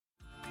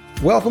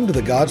Welcome to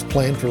the God's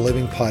Plan for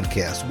Living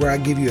podcast, where I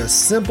give you a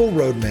simple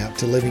roadmap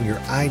to living your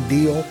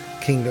ideal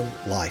kingdom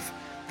life.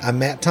 I'm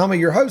Matt Thomas,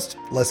 your host.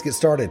 Let's get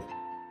started.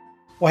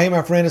 Well, hey,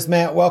 my friend, it's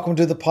Matt. Welcome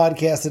to the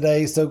podcast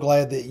today. So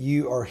glad that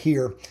you are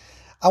here.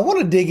 I want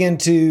to dig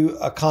into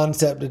a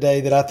concept today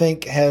that I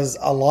think has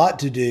a lot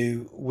to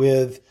do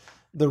with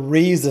the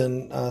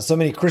reason so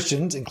many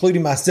Christians,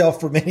 including myself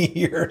for many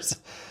years,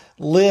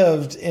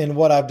 lived in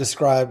what I've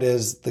described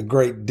as the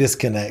great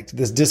disconnect,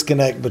 this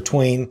disconnect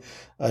between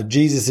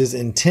Jesus'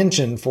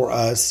 intention for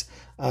us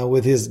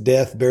with his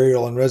death,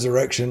 burial, and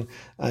resurrection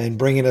and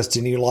bringing us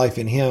to new life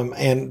in him,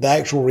 and the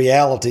actual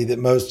reality that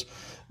most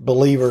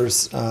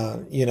believers,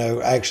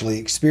 actually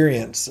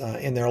experience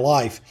in their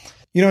life.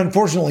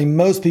 Unfortunately,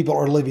 most people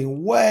are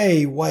living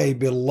way, way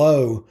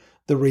below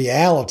the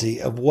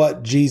reality of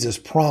what Jesus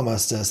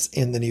promised us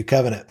in the new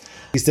covenant.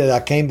 He said, I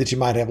came that you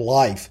might have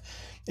life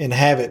and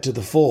have it to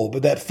the full.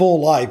 But that full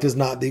life is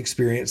not the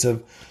experience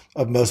of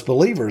most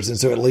believers. And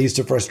so it leads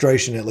to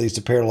frustration. It leads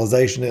to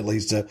paralyzation. It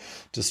leads to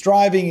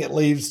striving. It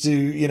leads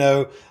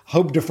to,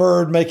 hope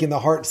deferred, making the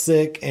heart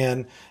sick.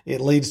 And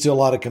it leads to a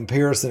lot of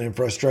comparison and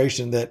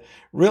frustration that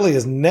really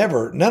is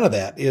none of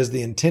that is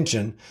the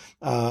intention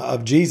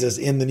of Jesus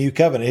in the new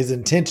covenant. His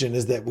intention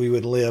is that we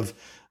would live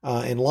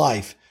in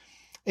life.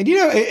 And,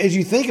 as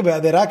you think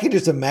about that, I can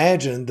just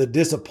imagine the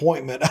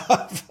disappointment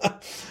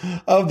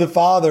of the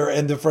Father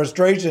and the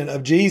frustration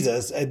of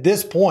Jesus at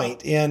this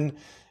point in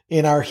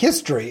our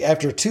history,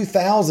 after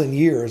 2,000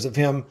 years of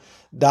him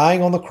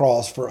dying on the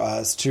cross for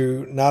us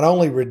to not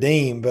only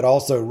redeem, but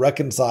also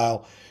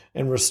reconcile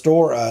and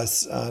restore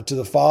us to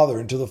the Father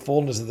and to the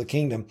fullness of the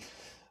kingdom.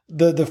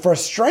 The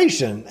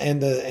frustration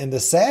and the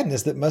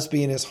sadness that must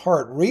be in his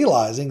heart,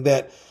 realizing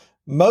that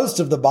most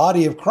of the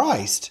body of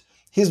Christ,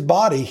 his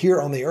body here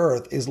on the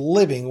earth, is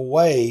living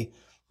way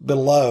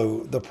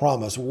below the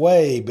promise,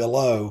 way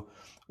below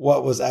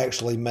what was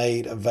actually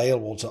made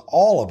available to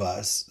all of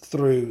us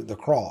through the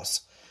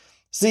cross.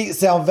 See,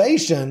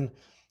 salvation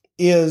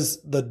is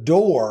the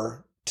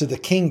door to the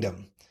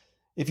kingdom.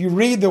 If you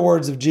read the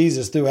words of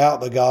Jesus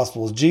throughout the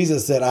Gospels,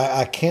 Jesus said,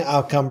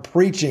 I'll come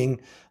preaching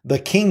the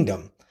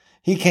kingdom.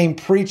 He came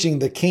preaching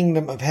the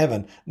kingdom of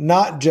heaven,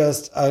 not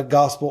just a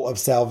gospel of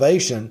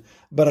salvation,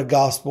 but a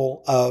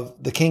gospel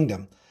of the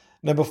kingdom.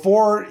 Now,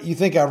 before you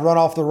think I've run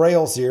off the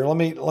rails here, let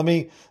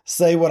me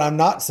say what I'm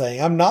not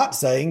saying. I'm not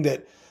saying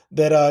that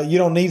you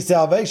don't need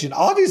salvation.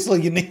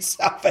 Obviously, you need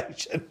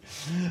salvation.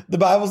 The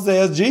Bible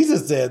says,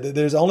 Jesus said that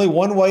there's only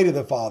one way to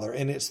the Father,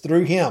 and it's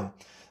through him.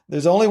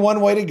 There's only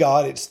one way to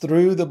God. It's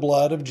through the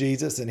blood of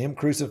Jesus and him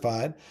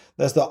crucified.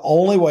 That's the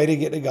only way to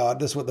get to God.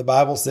 That's what the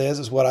Bible says.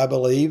 It's what I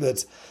believe.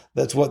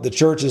 That's what the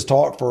church has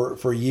taught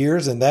for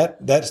years, and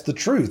that's the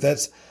truth.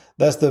 That's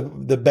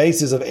the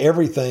basis of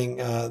everything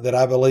that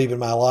I believe in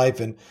my life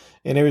and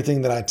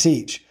everything that I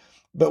teach.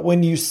 But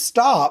when you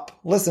stop,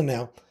 listen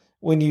now,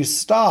 when you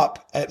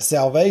stop at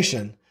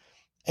salvation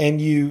and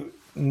you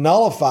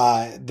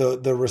nullify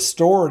the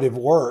restorative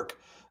work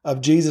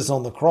of Jesus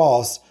on the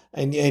cross,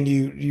 and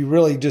you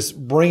really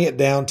just bring it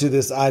down to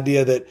this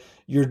idea that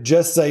you're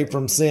just saved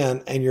from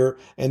sin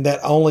and that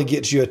only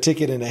gets you a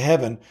ticket into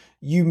heaven,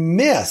 you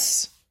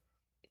miss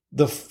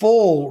the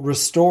full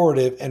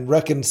restorative and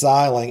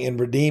reconciling and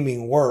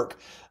redeeming work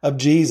of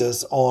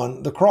Jesus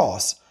on the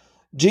cross.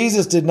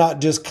 Jesus did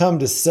not just come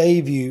to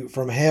save you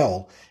from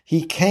hell.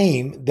 He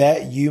came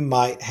that you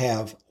might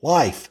have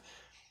life.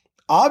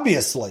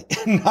 Obviously,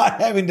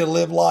 not having to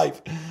live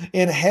life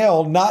in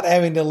hell, not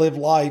having to live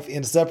life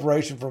in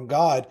separation from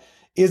God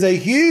is a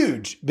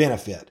huge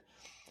benefit,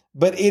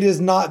 but it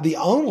is not the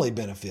only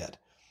benefit.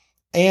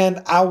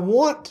 And I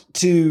want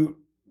to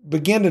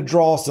begin to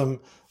draw some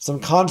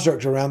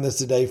construct around this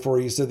today for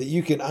you so that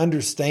you can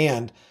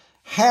understand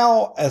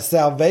how a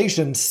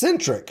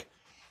salvation-centric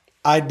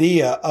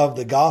idea of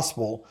the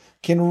gospel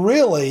can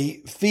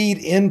really feed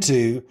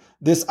into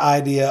this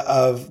idea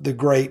of the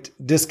great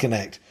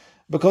disconnect.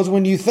 Because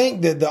when you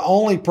think that the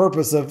only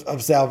purpose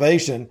of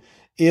salvation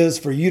is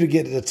for you to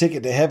get a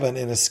ticket to heaven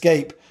and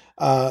escape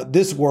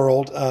this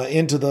world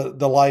into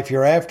the life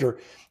hereafter,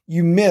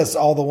 you miss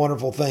all the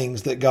wonderful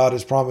things that God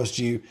has promised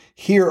you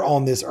here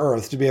on this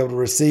earth to be able to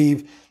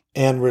receive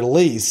and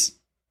release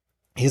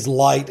his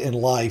light and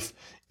life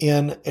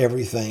in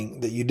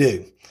everything that you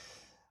do.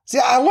 See,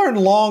 I learned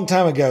a long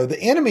time ago,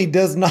 the enemy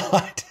does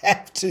not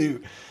have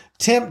to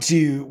tempt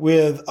you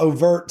with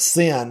overt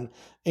sin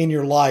in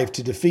your life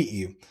to defeat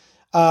you.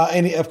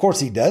 And of course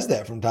he does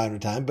that from time to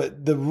time,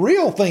 but the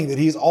real thing that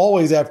he's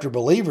always after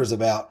believers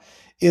about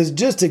is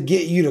just to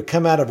get you to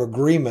come out of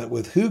agreement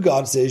with who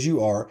God says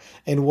you are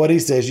and what he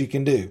says you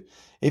can do.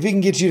 If he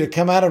can get you to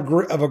come out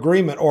of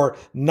agreement or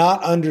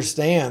not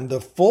understand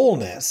the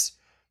fullness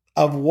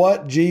of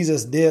what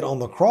Jesus did on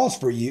the cross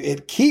for you,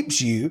 it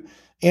keeps you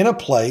in a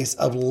place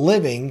of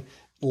living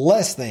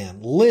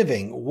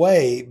living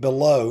way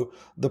below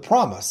the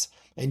promise.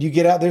 And you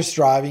get out there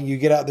striving, you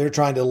get out there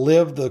trying to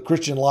live the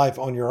Christian life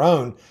on your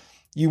own.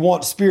 You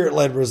want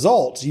Spirit-led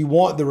results. You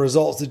want the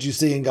results that you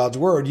see in God's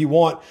Word. You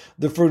want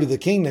the fruit of the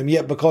kingdom.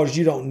 Yet because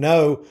you don't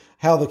know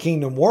how the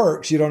kingdom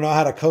works, you don't know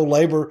how to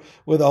co-labor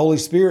with the Holy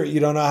Spirit,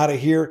 you don't know how to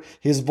hear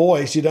His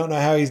voice, you don't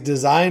know how He's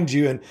designed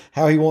you and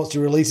how He wants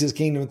to release His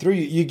kingdom through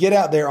you, you get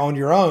out there on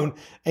your own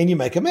and you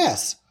make a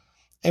mess.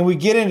 And we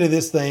get into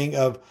this thing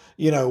of,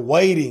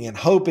 waiting and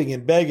hoping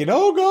and begging,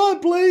 oh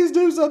God, please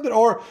do something.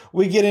 Or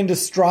we get into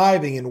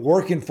striving and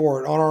working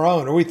for it on our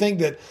own. Or we think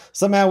that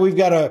somehow we've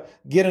got to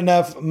get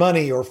enough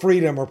money or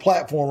freedom or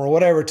platform or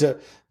whatever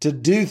to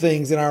do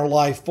things in our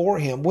life for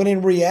Him. When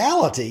in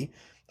reality,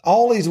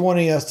 all He's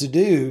wanting us to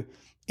do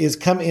is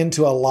come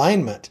into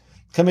alignment,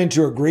 come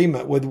into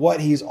agreement with what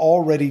He's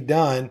already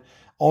done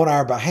on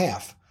our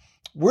behalf.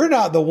 We're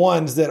not the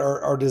ones that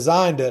are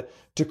designed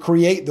to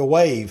create the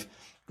wave.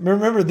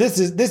 Remember, this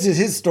is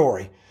His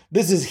story.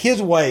 This is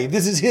His wave.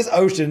 This is His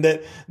ocean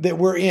that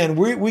we're in.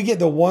 We get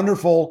the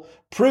wonderful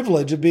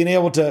privilege of being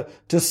able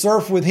to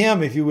surf with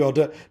Him, if you will,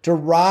 to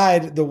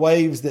ride the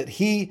waves that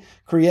He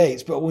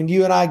creates. But when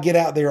you and I get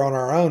out there on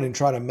our own and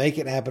try to make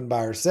it happen by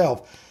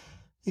ourselves,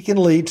 it can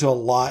lead to a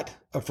lot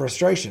of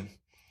frustration.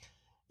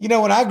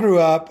 When I grew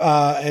up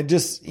and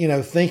just,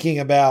 thinking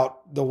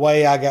about the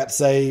way I got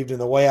saved and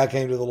the way I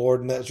came to the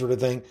Lord and that sort of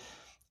thing,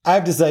 I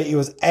have to say it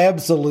was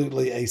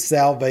absolutely a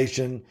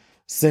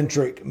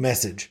salvation-centric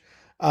message.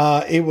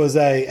 It was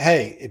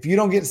hey, if you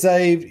don't get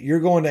saved, you're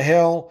going to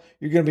hell.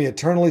 You're going to be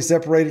eternally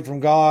separated from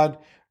God,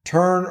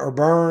 turn or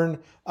burn,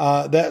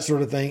 that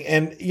sort of thing.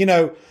 And,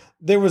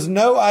 there was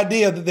no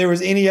idea that there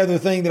was any other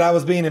thing that I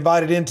was being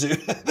invited into.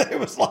 It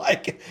was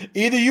like,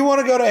 either you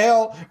want to go to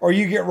hell or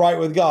you get right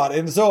with God.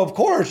 And so, of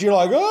course, you're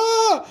like,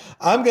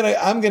 I'm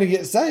going to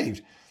get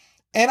saved.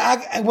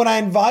 And when I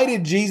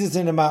invited Jesus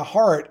into my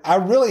heart, I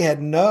really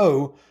had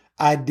no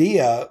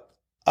idea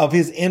of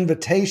His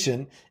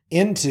invitation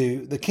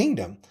into the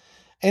kingdom.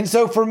 And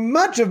so for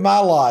much of my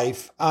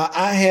life,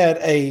 I had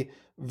a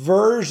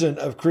version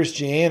of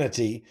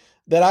Christianity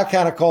that I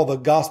kind of call the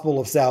gospel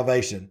of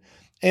salvation.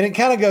 And it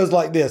kind of goes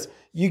like this.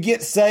 You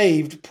get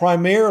saved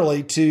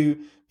primarily to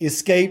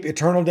escape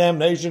eternal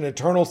damnation,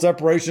 eternal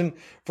separation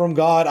from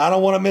God. I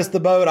don't want to miss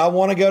the boat. I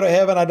want to go to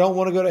heaven. I don't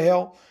want to go to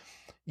hell.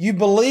 You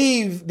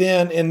believe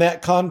then in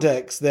that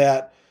context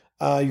that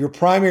your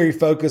primary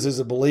focus as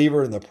a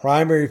believer and the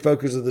primary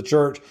focus of the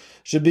church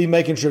should be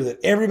making sure that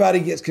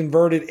everybody gets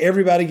converted,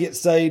 everybody gets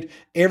saved,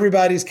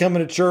 everybody's coming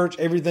to church.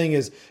 Everything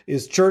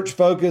is church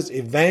focused,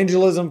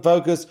 evangelism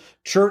focused,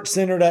 church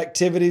centered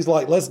activities.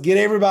 Like, let's get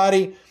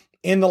everybody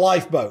in the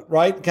lifeboat,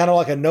 right? Kind of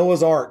like a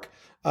Noah's Ark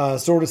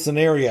sort of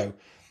scenario.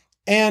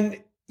 And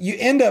you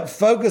end up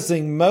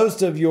focusing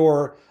most of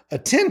your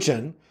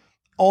attention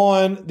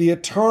on the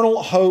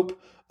eternal hope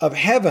of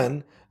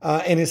heaven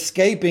and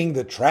escaping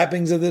the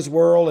trappings of this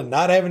world and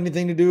not having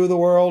anything to do with the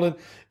world and,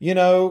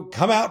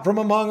 come out from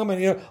among them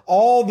and,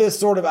 all this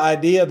sort of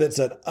idea that's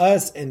an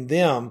us and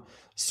them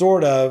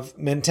sort of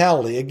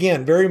mentality.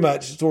 Again, very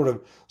much sort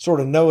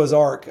of Noah's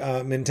Ark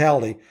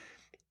mentality.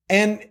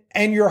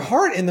 And your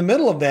heart in the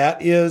middle of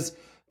that is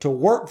to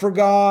work for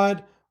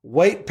God,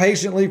 wait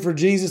patiently for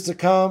Jesus to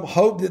come,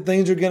 hope that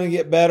things are going to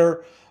get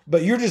better,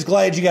 but you're just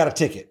glad you got a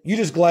ticket. You're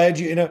just glad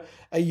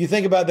you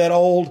think about that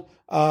old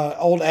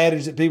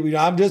adage that people,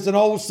 I'm just an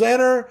old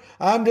sinner.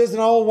 I'm just an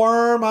old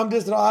worm. I've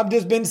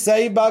just been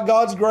saved by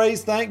God's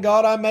grace. Thank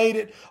God I made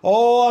it.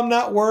 Oh, I'm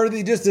not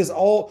worthy. Just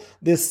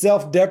this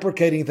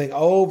self-deprecating thing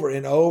over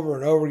and over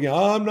and over again.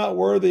 I'm not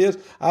worthy.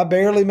 I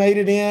barely made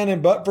it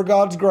in, but for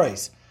God's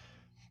grace.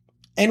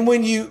 And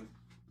when your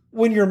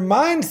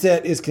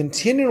mindset is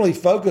continually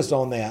focused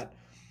on that,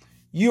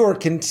 you are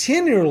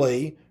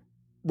continually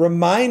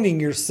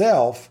reminding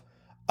yourself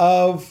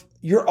of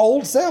your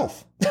old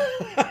self.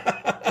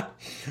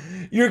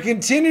 You're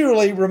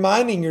continually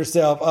reminding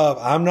yourself of,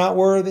 I'm not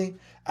worthy.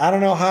 I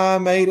don't know how I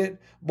made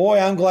it. Boy,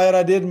 I'm glad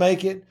I did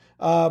make it.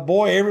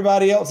 Boy,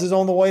 everybody else is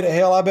on the way to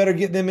hell. I better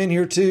get them in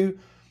here too.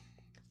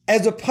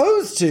 As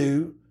opposed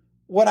to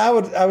what I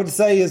would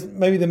say is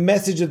maybe the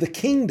message of the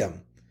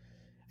kingdom.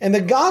 And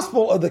the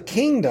gospel of the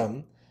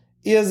kingdom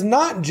is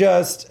not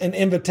just an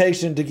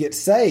invitation to get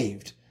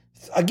saved.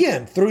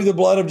 Again, through the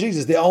blood of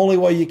Jesus, the only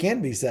way you can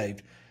be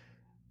saved.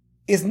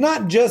 It's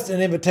not just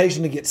an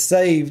invitation to get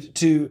saved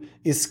to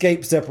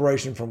escape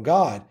separation from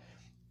God.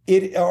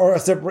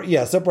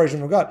 Separation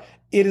from God.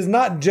 It is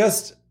not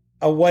just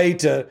a way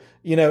to,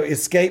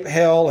 escape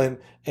hell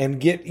and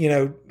get,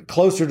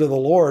 closer to the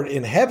Lord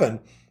in heaven.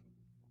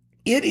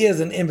 It is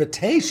an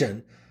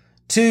invitation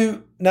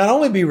to not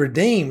only be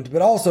redeemed,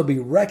 but also be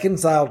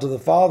reconciled to the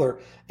Father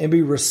and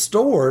be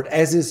restored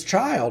as His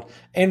child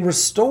and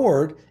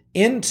restored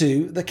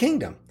into the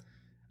kingdom.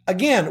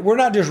 Again, we're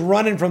not just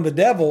running from the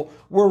devil.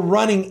 We're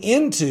running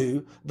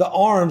into the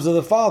arms of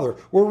the Father.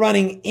 We're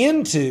running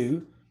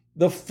into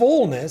the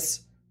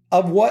fullness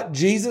of what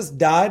Jesus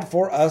died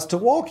for us to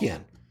walk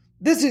in.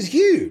 This is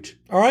huge,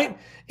 all right?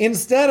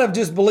 Instead of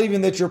just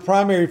believing that your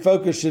primary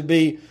focus should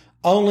be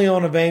only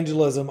on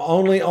evangelism,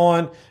 only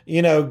on,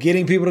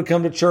 getting people to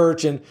come to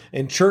church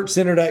and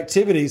church-centered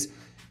activities,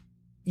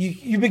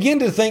 you begin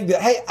to think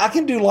that, hey, I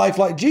can do life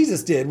like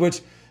Jesus did,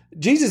 which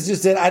Jesus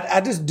just said,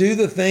 I just do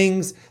the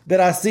things that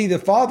I see the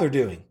Father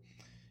doing.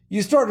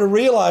 You start to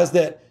realize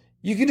that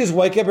you can just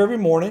wake up every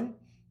morning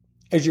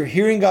as you're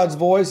hearing God's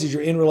voice, as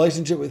you're in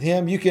relationship with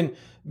Him, you can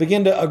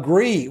begin to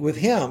agree with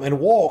Him and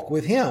walk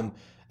with Him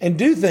and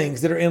do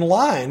things that are in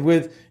line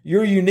with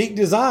your unique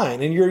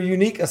design and your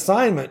unique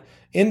assignment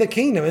in the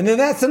kingdom. And then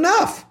that's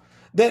enough.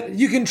 That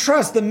you can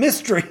trust the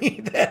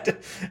mystery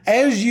that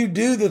as you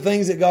do the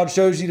things that God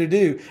shows you to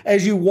do,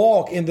 as you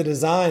walk in the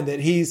design that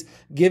He's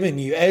given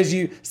you, as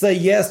you say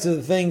yes to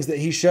the things that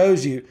He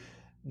shows you,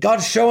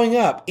 God's showing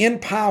up in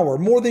power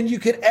more than you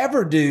could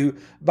ever do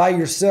by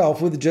yourself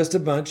with just a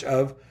bunch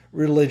of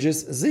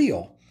religious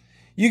zeal.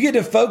 You get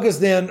to focus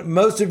then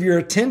most of your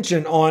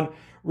attention on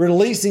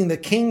releasing the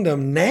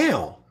kingdom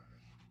now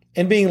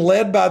and being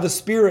led by the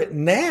Spirit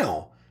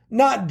now,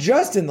 not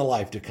just in the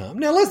life to come.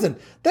 Now listen,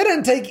 that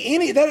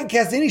doesn't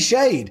cast any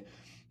shade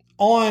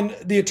on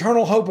the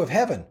eternal hope of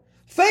heaven.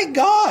 Thank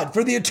God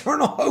for the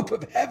eternal hope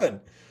of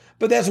heaven.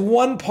 But that's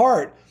one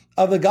part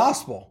of the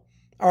gospel.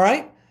 All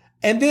right.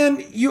 And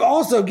then you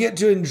also get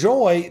to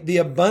enjoy the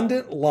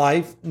abundant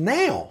life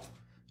now,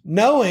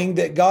 knowing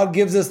that God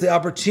gives us the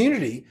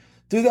opportunity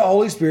through the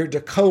Holy Spirit to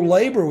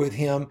co-labor with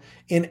Him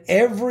in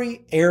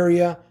every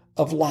area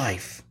of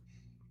life.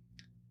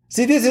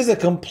 See, this is a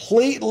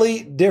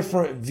completely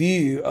different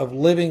view of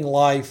living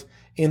life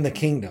in the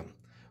kingdom.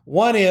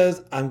 One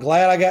is, I'm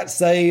glad I got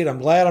saved. I'm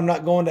glad I'm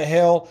not going to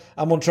hell.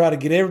 I'm going to try to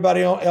get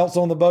everybody else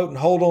on the boat and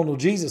hold on till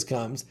Jesus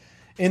comes.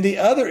 And the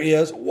other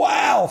is,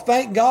 wow,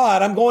 thank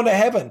God I'm going to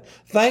heaven.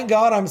 Thank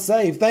God I'm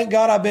saved. Thank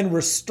God I've been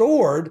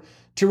restored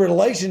to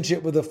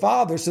relationship with the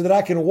Father so that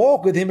I can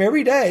walk with Him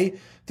every day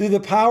through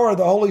the power of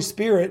the Holy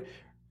Spirit.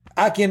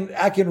 I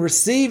can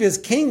receive His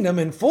kingdom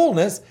in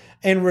fullness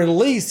and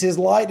release His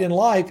light and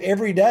life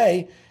every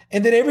day.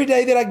 And then every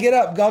day that I get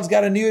up, God's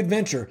got a new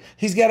adventure.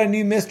 He's got a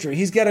new mystery.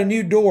 He's got a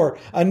new door,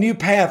 a new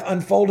path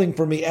unfolding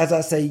for me as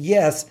I say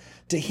yes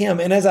to Him.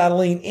 And as I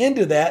lean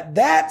into that,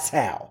 that's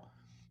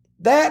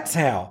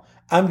how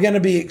I'm going to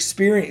be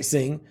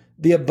experiencing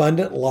the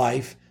abundant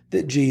life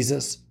that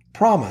Jesus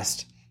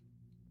promised.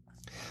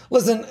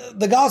 Listen,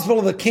 the gospel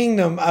of the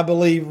kingdom, I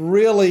believe,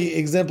 really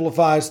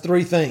exemplifies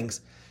three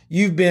things.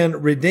 You've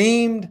been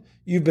redeemed,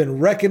 you've been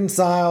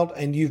reconciled,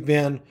 and you've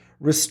been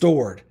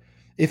restored.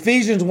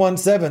 Ephesians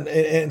 1:7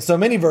 and so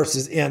many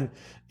verses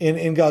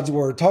in God's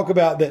word talk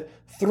about that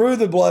through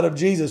the blood of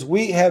Jesus,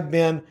 we have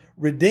been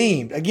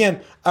redeemed.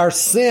 Again, our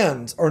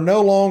sins are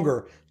no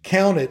longer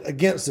counted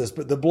against us,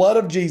 but the blood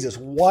of Jesus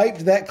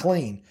wiped that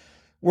clean.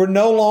 We're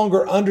no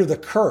longer under the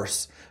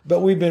curse,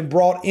 but we've been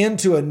brought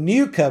into a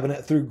new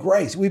covenant through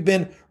grace. We've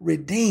been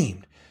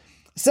redeemed.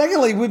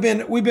 Secondly, we've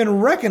been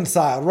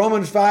reconciled.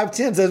 Romans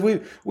 5:10 says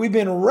we've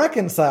been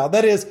reconciled.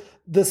 That is,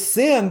 the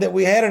sin that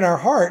we had in our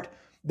heart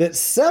that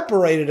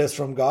separated us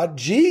from God,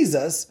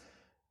 Jesus,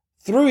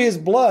 through His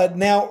blood,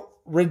 now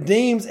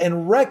redeems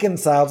and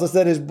reconciles us.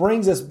 That is,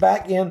 brings us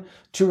back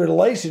into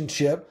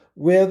relationship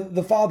with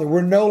the Father.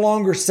 We're no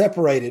longer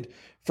separated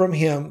from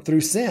Him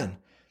through sin.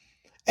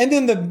 And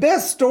then the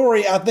best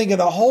story, I think, in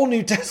the whole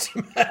New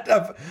Testament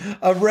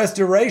of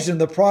restoration,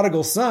 the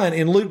prodigal son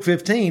in Luke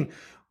 15,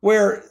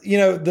 where,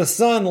 the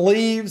son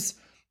leaves,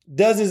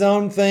 does his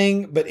own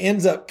thing, but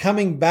ends up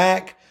coming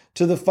back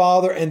to the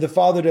Father. And the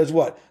Father does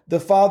what? The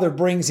Father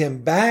brings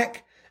him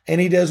back,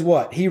 and He does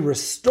what? He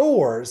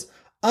restores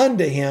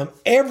unto him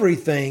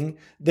everything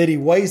that he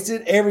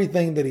wasted,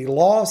 everything that he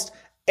lost,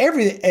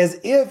 everything as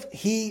if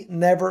he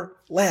never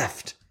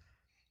left.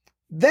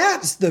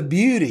 That's the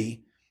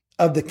beauty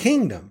of the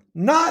kingdom.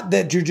 Not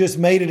that you just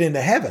made it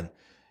into heaven,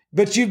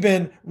 but you've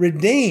been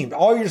redeemed,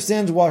 all your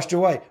sins washed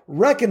away,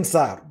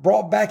 reconciled,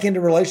 brought back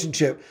into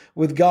relationship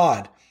with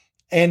God,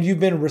 and you've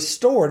been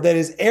restored. That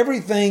is,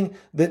 everything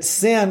that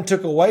sin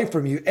took away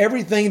from you,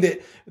 everything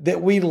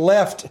that we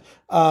left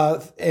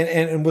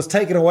and was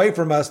taken away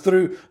from us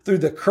through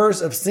the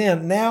curse of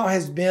sin now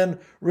has been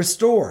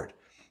restored.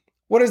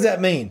 What does that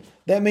mean?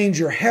 That means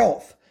your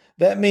health.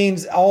 That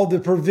means all the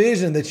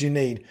provision that you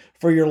need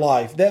for your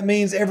life. That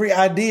means every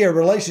idea,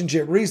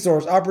 relationship,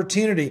 resource,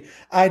 opportunity,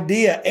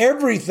 idea,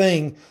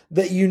 everything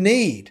that you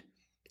need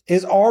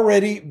has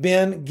already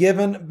been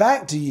given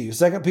back to you.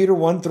 2 Peter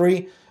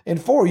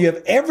 1:3-4. You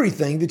have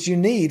everything that you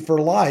need for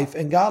life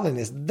and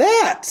godliness.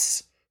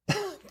 That's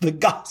the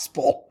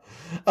gospel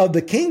of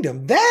the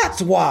kingdom.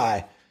 That's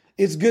why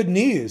it's good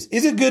news.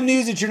 Is it good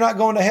news that you're not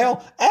going to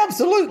hell?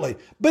 Absolutely.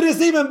 But it's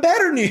even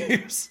better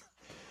news.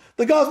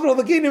 The gospel of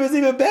the kingdom is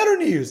even better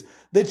news,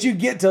 that you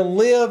get to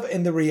live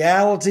in the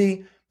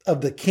reality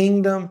of the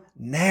kingdom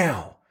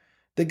now,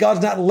 that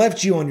God's not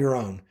left you on your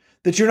own,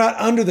 that you're not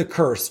under the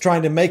curse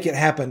trying to make it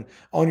happen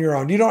on your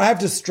own. You don't have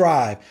to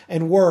strive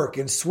and work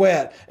and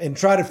sweat and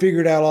try to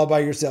figure it out all by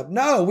yourself.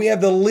 No, we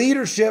have the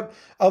leadership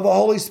of the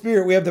Holy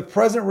Spirit. We have the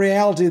present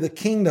reality of the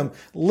kingdom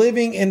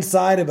living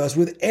inside of us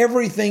with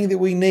everything that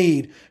we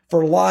need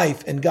for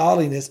life and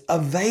godliness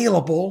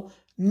available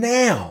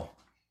now.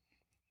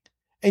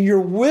 And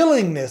your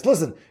willingness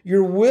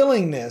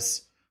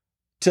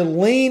To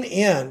lean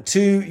in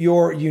to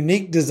your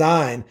unique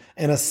design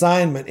and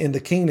assignment in the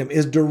kingdom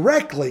is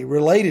directly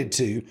related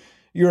to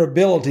your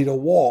ability to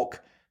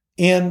walk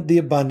in the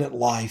abundant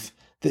life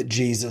that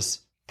Jesus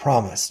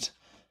promised.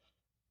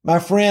 My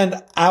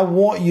friend, I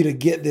want you to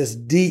get this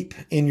deep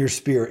in your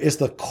spirit. It's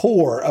the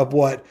core of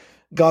what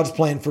God's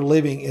plan for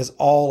living is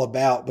all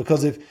about.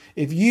 Because if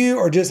you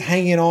are just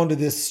hanging on to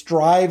this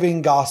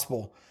striving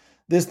gospel,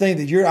 this thing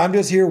that I'm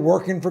just here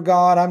working for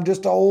God, I'm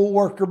just an old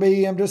worker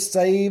bee, I'm just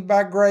saved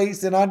by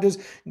grace, and I'm just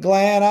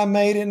glad I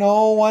made it, and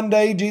one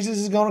day Jesus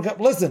is going to come.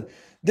 Listen,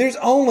 there's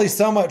only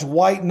so much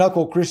white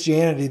knuckle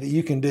Christianity that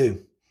you can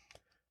do.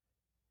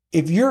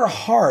 If your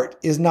heart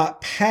is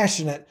not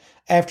passionate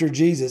after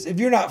Jesus, if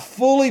you're not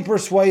fully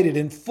persuaded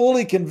and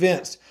fully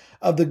convinced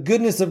of the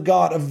goodness of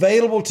God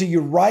available to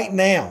you right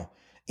now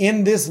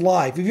in this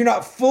life, if you're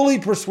not fully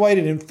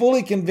persuaded and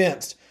fully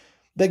convinced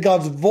that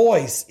God's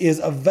voice is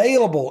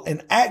available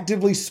and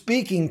actively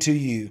speaking to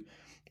you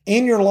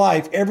in your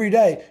life every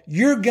day,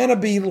 you're going to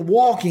be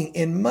walking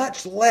in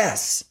much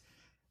less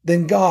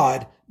than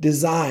God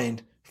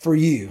designed for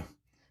you.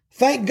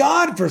 Thank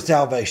God for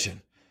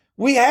salvation.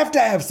 We have to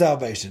have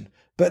salvation,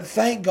 but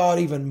thank God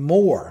even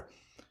more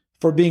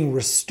for being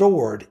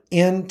restored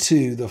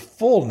into the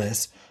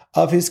fullness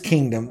of His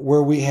kingdom,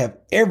 where we have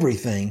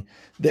everything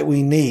that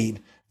we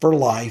need for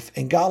life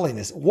and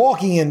godliness.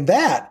 Walking in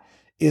that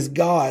is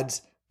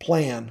God's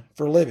plan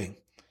for living.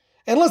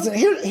 And listen,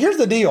 here's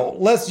the deal.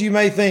 Lest you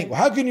may think,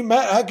 well, how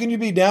can you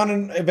be down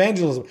in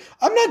evangelism?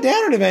 I'm not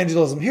down in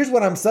evangelism. Here's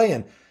what I'm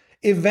saying.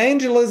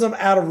 Evangelism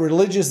out of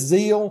religious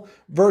zeal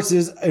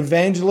versus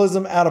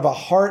evangelism out of a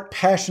heart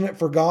passionate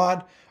for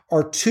God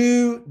are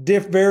two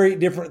very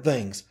different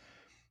things.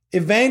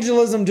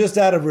 Evangelism just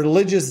out of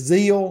religious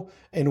zeal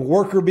and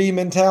worker bee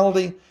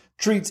mentality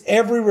treats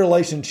every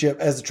relationship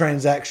as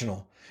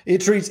transactional.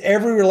 It treats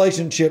every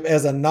relationship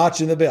as a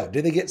notch in the belt.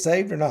 Did they get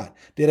saved or not?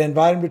 Did I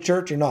invite them to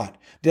church or not?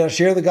 Did I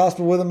share the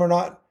gospel with them or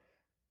not?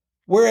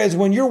 Whereas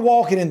when you're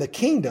walking in the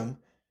kingdom,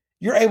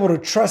 you're able to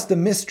trust the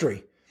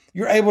mystery.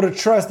 You're able to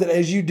trust that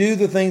as you do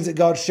the things that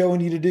God's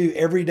showing you to do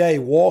every day,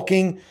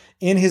 walking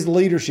in His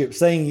leadership,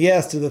 saying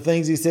yes to the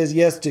things He says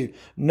yes to,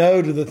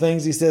 no to the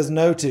things He says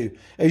no to,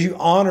 as you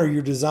honor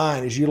your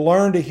design, as you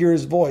learn to hear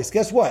His voice,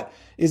 guess what?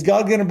 Is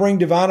God going to bring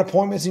divine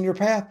appointments in your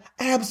path?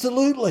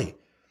 Absolutely.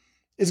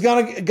 Is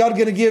God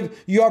going to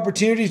give you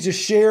opportunities to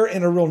share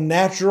in a real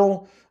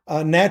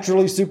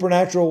naturally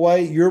supernatural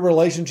way your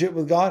relationship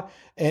with God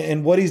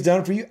and what He's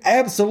done for you?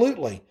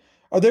 Absolutely.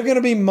 Are there going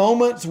to be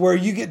moments where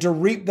you get to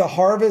reap the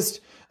harvest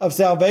of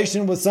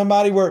salvation with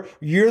somebody where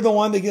you're the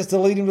one that gets to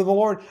lead him to the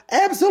Lord?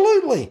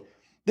 Absolutely.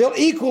 There'll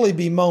equally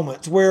be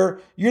moments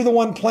where you're the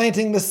one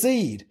planting the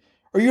seed,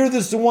 or you're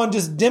the one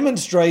just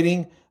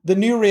demonstrating the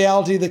new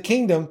reality of the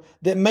kingdom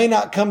that may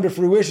not come to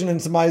fruition in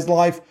somebody's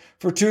life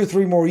for 2 or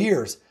 3 more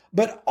years.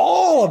 But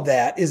all of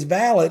that is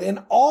valid,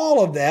 and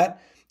all of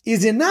that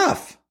is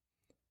enough.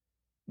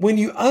 When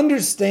you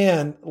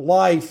understand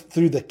life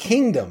through the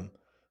kingdom,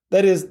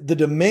 that is the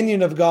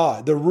dominion of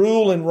God, the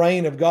rule and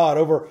reign of God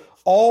over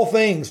all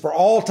things for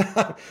all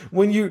time.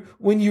 When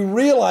you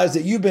realize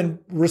that you've been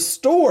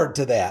restored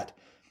to that,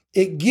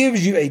 it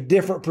gives you a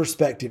different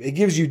perspective. It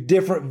gives you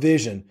different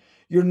vision.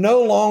 You're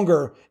no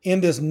longer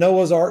in this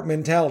Noah's Ark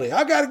mentality.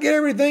 I got to get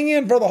everything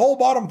in before the whole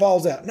bottom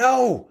falls out.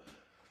 No.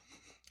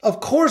 Of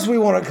course we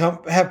want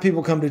to have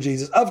people come to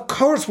Jesus. Of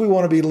course we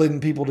want to be leading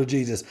people to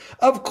Jesus.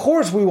 Of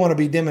course we want to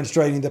be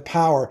demonstrating the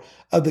power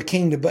of the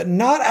kingdom, but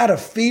not out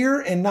of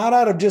fear and not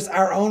out of just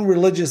our own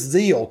religious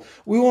zeal.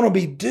 We want to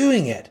be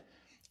doing it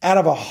out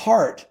of a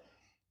heart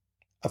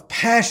of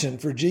passion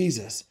for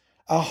Jesus,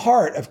 a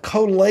heart of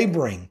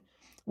co-laboring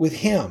with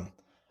Him,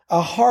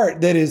 a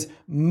heart that is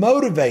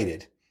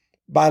motivated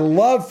by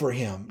love for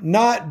Him,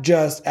 not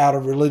just out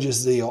of religious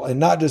zeal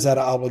and not just out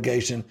of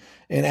obligation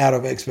and out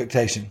of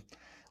expectation.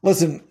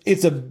 Listen,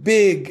 it's a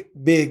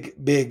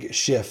big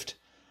shift.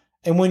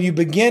 And when you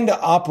begin to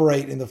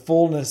operate in the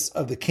fullness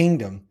of the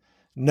kingdom,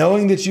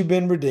 knowing that you've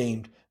been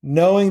redeemed,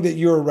 knowing that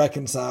you're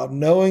reconciled,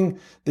 knowing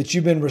that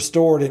you've been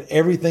restored and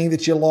everything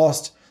that you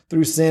lost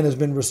through sin has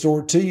been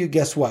restored to you,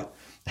 guess what?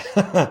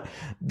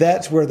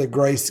 That's where the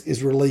grace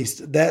is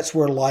released. That's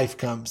where life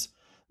comes.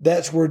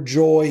 That's where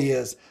joy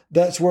is.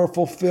 That's where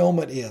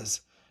fulfillment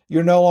is.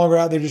 You're no longer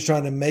out there just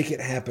trying to make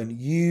it happen.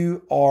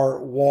 You are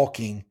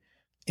walking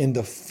in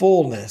the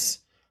fullness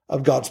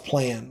of God's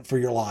plan for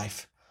your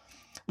life.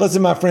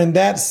 Listen, my friend,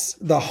 that's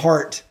the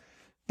heart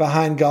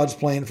behind God's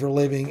plan for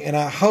living. And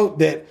I hope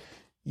that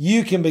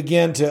you can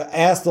begin to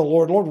ask the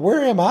Lord,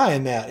 where am I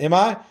in that? Am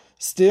I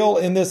still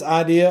in this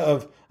idea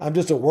of I'm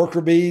just a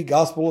worker bee,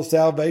 gospel of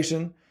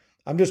salvation?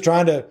 I'm just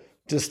trying to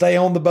stay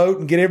on the boat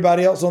and get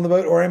everybody else on the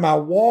boat? Or am I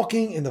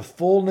walking in the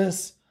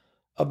fullness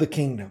of the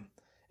kingdom?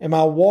 Am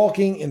I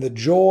walking in the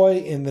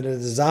joy, in the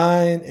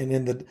design,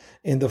 and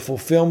in the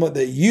fulfillment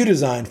that you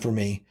designed for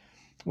me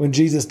when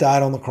Jesus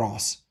died on the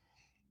cross?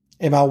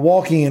 Am I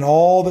walking in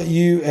all that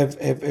you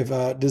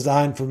have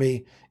designed for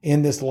me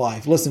in this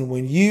life? Listen,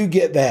 when you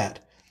get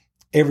that,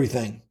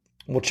 everything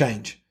will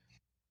change.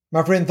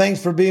 My friend, thanks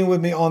for being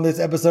with me on this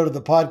episode of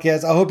the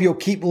podcast. I hope you'll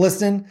keep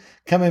listening,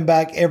 coming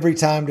back every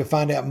time to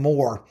find out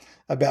more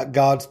about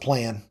God's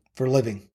plan for living.